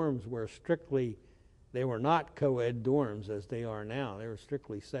the dorms were they were not co-ed dorms as they are now. They were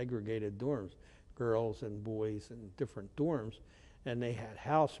strictly segregated dorms, girls and boys in different dorms. And they had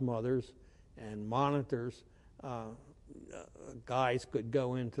house mothers and monitors. Guys could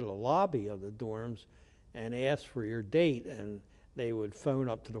go into the lobby of the dorms and ask for your date, and they would phone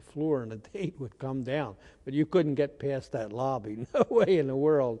up to the floor and the date would come down. But you couldn't get past that lobby. No way in the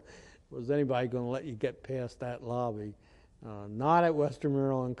world was anybody going to let you get past that lobby. Not at Western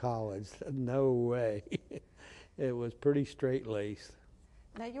Maryland College. No way. It was pretty straight-laced.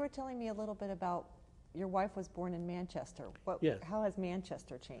 Now, you were telling me a little bit about your wife was born in Manchester. Yes. How has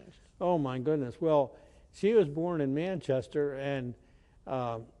Manchester changed? Oh, my goodness. Well, she was born in Manchester, and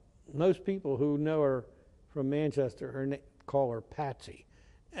most people who know her from Manchester call her Patsy.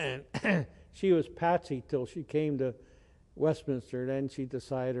 And she was Patsy till she came to Westminster. Then she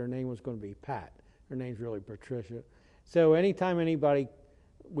decided her name was going to be Pat. Her name's really Patricia. So anytime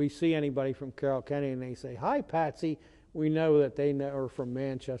we see anybody from Carroll County and they say, "Hi, Patsy," we know that they know her from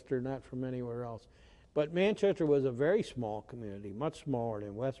Manchester, not from anywhere else. But Manchester was a very small community, much smaller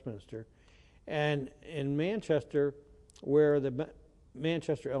than Westminster. And in Manchester, where the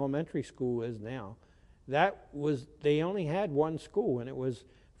Manchester Elementary School is now, they only had one school, and it was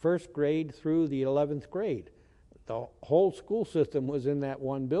first grade through the 11th grade. The whole school system was in that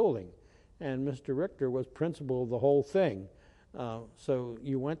one building, and Mr. Richter was principal of the whole thing. So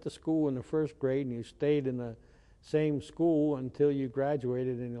you went to school in the first grade, and you stayed in the same school until you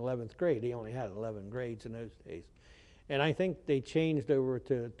graduated in 11th grade. He only had 11 grades in those days. And I think they changed over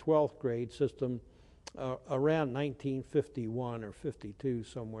to 12th grade system around 1951 or 52,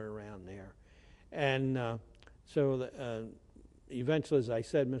 somewhere around there. And eventually, as I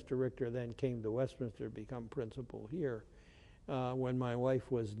said, Mr. Richter then came to Westminster to become principal here when my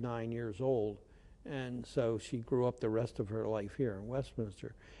wife was 9 years old. And so she grew up the rest of her life here in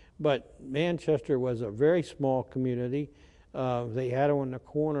Westminster. But Manchester was a very small community. They had it on the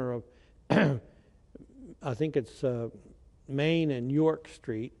corner of, I think it's Main and York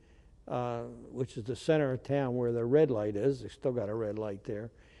Street, which is the center of town where the red light is. They still got a red light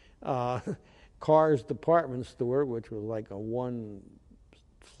there. Carr's department store, which was like a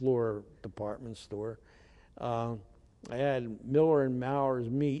one-floor department store. I had Miller and Maurer's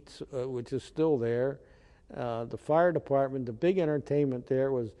Meats, which is still there. The fire department, the big entertainment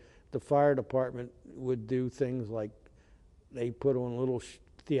there was the fire department would do things like they put on little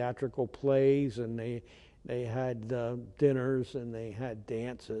theatrical plays, and they had dinners, and they had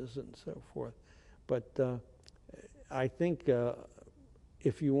dances and so forth. But I think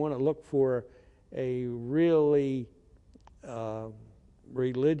if you want to look for a really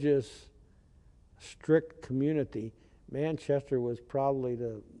religious, strict community, Manchester was probably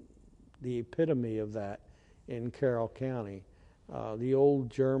the epitome of that in Carroll County. The old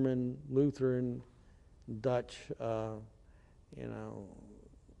German, Lutheran, Dutch,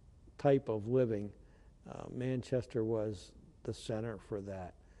 type of living. Manchester was the center for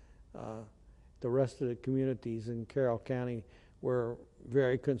that. The rest of the communities in Carroll County were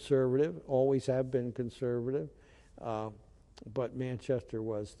very conservative, always have been conservative, but Manchester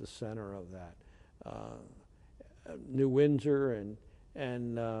was the center of that. New Windsor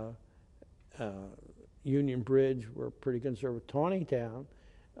and Union Bridge were pretty conservative. Tawnytown,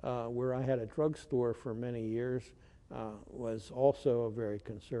 where I had a drugstore for many years, was also a very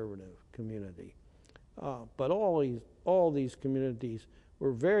conservative community. But all these communities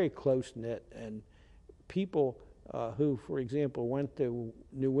were very close-knit, and people who, for example, went to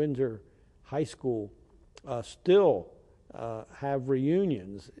New Windsor High School still have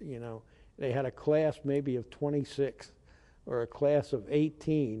reunions. They had a class maybe of 26 or a class of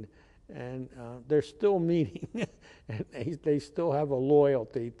 18, and they're still meeting, and they still have a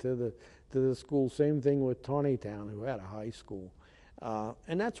loyalty to the school. Same thing with Tawnytown, who had a high school.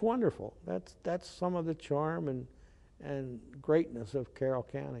 And that's wonderful. That's some of the charm and greatness of Carroll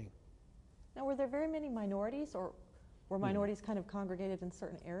County. Now, were there very many minorities, or were minorities kind of congregated in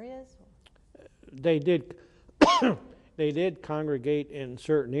certain areas? They did. They did congregate in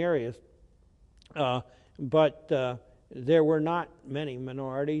certain areas, but there were not many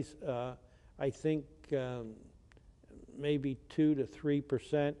minorities. I think maybe 2 to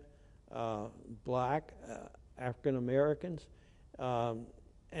 3% black African Americans.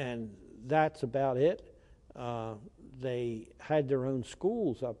 And that's about it. They had their own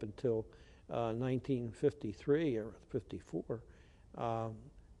schools up until 1953 or 54.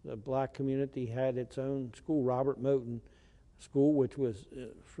 The black community had its own school, Robert Moton School, which was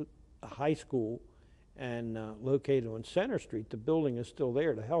a high school and located on Center Street. The building is still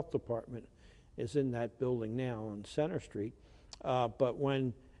there. The health department is in that building now on Center Street. But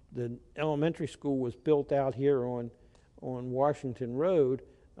when the elementary school was built out here on Washington Road,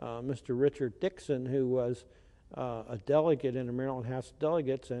 Mr. Richard Dixon, who was a delegate in the Maryland House of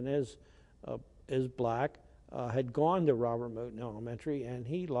Delegates and is is black, had gone to Robert Moton Elementary, and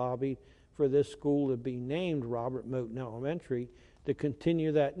he lobbied for this school to be named Robert Moton Elementary to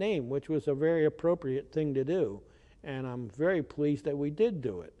continue that name, which was a very appropriate thing to do. And I'm very pleased that we did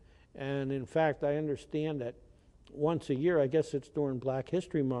do it. And in fact, I understand that once a year, I guess it's during Black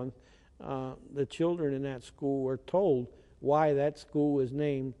History Month, the children in that school were told why that school was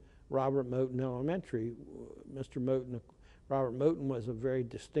named Robert Moton Elementary. Robert Moton was a very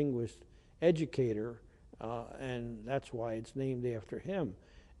distinguished educator, and that's why it's named after him.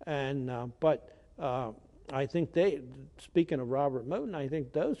 And but I think speaking of Robert Moton, I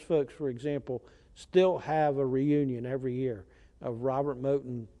think those folks, for example, still have a reunion every year of Robert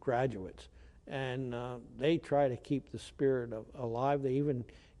Moton graduates, and they try to keep the spirit alive. They even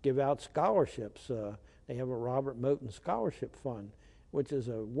give out scholarships. They have a Robert Moton Scholarship Fund, which is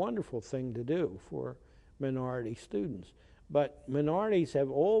a wonderful thing to do for minority students. But minorities have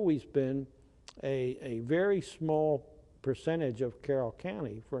always been a very small percentage of Carroll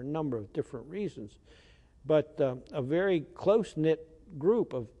County for a number of different reasons. But a very close-knit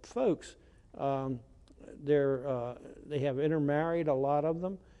group of folks. They have intermarried, a lot of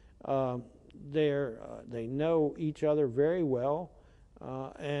them. They know each other very well,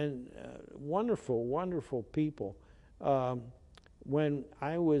 and wonderful, wonderful people. When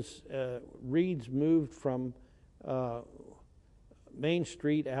I was, Reed's moved from Main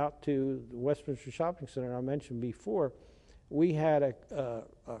Street out to the Westminster Shopping Center I mentioned before, we had a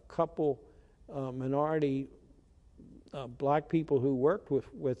couple minority black people who worked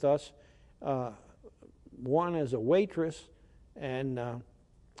with us. One as a waitress, and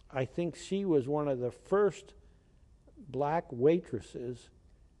I think she was one of the first black waitresses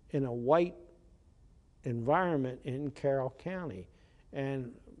in a white environment in Carroll County.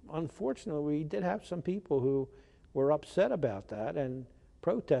 And unfortunately, we did have some people who were upset about that and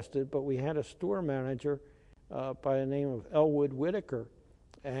protested, but we had a store manager by the name of Elwood Whitaker,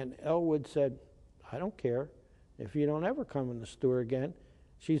 and Elwood said, I don't care if you don't ever come in the store again.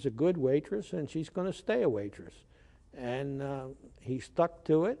 She's a good waitress, and she's going to stay a waitress. And he stuck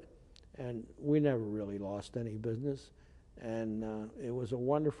to it, and we never really lost any business, and it was a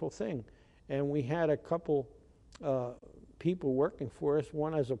wonderful thing. And we had a couple people working for us,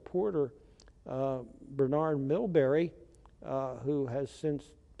 one as a porter, Bernard Milbury, who has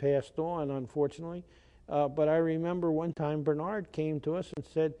since passed on, unfortunately. But I remember one time Bernard came to us and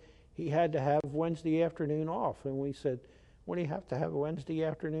said he had to have Wednesday afternoon off. And we said, what do you have to have a Wednesday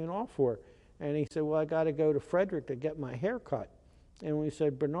afternoon off for? And he said, well, I got to go to Frederick to get my hair cut. And we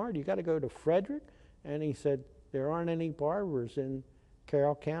said, Bernard, you got to go to Frederick? And he said, there aren't any barbers in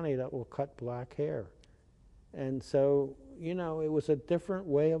Carroll County that will cut black hair. And so, you know, it was a different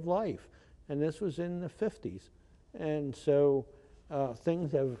way of life. And this was in the 50s. And so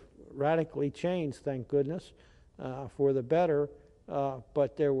things have radically changed, thank goodness, for the better.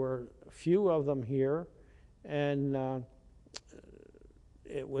 But there were a few of them here, and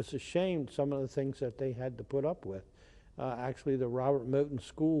it was a shame, some of the things that they had to put up with. Actually, the Robert Moton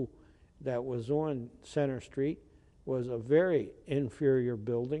School that was on Center Street was a very inferior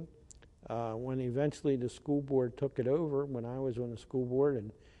building. When eventually the school board took it over, when I was on the school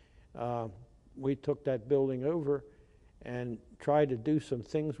board, and we took that building over and tried to do some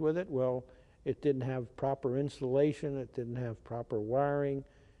things with it. Well, it didn't have proper insulation, it didn't have proper wiring,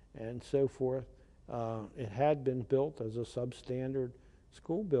 and so forth. It had been built as a substandard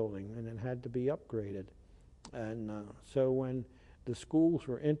school building, and it had to be upgraded. And so when the schools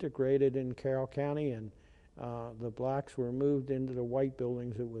were integrated in Carroll County and the blacks were moved into the white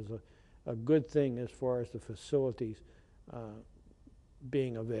buildings, it was a good thing as far as the facilities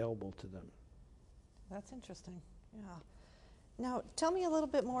being available to them. That's interesting, yeah. Now, tell me a little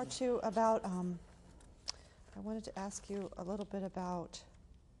bit more, too, about, I wanted to ask you a little bit about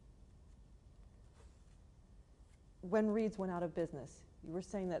when Reed's went out of business. You were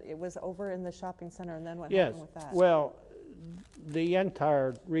saying that it was over in the shopping center, and then what happened with that? Yes, well, the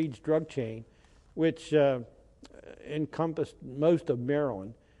entire Reed's drug chain, which encompassed most of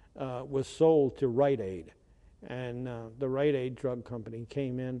Maryland, was sold to Rite Aid. And the Rite Aid drug company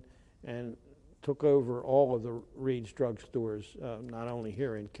came in and took over all of the Reed's drug stores, not only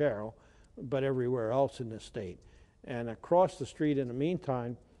here in Carroll, but everywhere else in the state. And across the street in the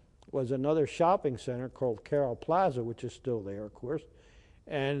meantime was another shopping center called Carroll Plaza, which is still there, of course.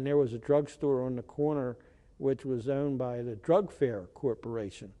 And there was a drugstore on the corner which was owned by the Drug Fair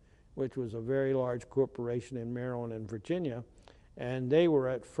Corporation, which was a very large corporation in Maryland and Virginia. And they were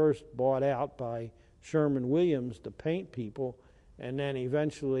at first bought out by Sherman Williams, the paint people, and then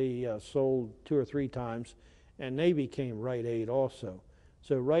eventually sold 2 or 3 times, and they became Rite Aid also.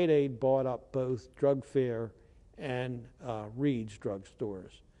 So Rite Aid bought up both Drug Fair and Reed's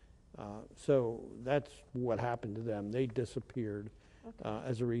drugstores. So that's what happened to them. They disappeared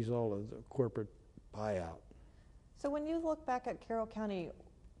as a result of the corporate buyout. So when you look back at Carroll County,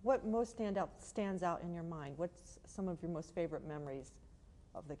 what most stands out in your mind? What's some of your most favorite memories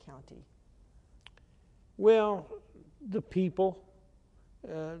of the county? Well, the people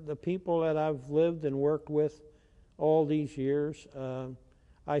that I've lived and worked with all these years.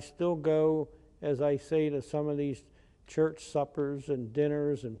 I still go, as I say, to some of these church suppers and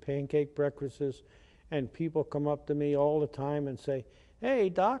dinners and pancake breakfasts, and people come up to me all the time and say, "Hey,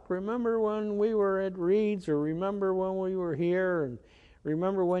 Doc, remember when we were at Reed's, or remember when we were here, and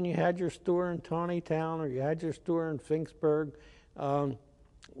remember when you had your store in Tawnytown, or you had your store in Finksburg?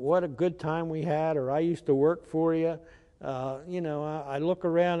 What a good time we had," or "I used to work for you." You know, I look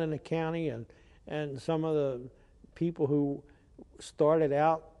around in the county, and some of the people who started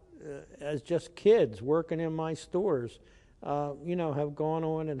out as just kids working in my stores, you know, have gone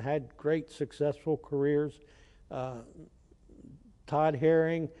on and had great successful careers. Todd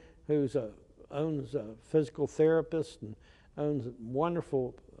Herring, who's owns a physical therapist and owns a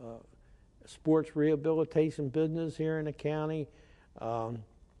wonderful sports rehabilitation business here in the county.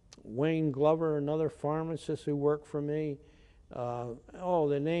 Wayne Glover, another pharmacist who worked for me. Oh,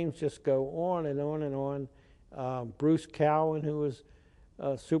 the names just go on and on and on. Bruce Cowan, who was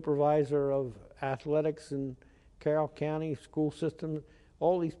supervisor of athletics in Carroll County school system.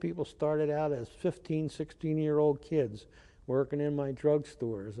 All these people started out as 15, 16-year-old kids working in my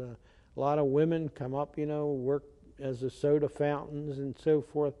drugstores. A lot of women come up, you know, work as the soda fountains and so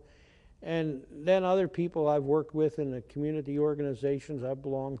forth. And then other people I've worked with in the community organizations I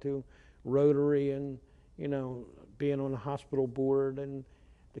belong to, Rotary, and, you know, being on the hospital board and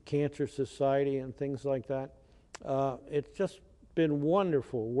the Cancer Society and things like that. It's just been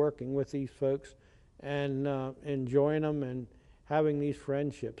wonderful working with these folks and enjoying them and having these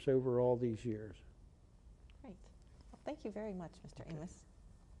friendships over all these years. Great. Well, thank you very much, Mr. Amass.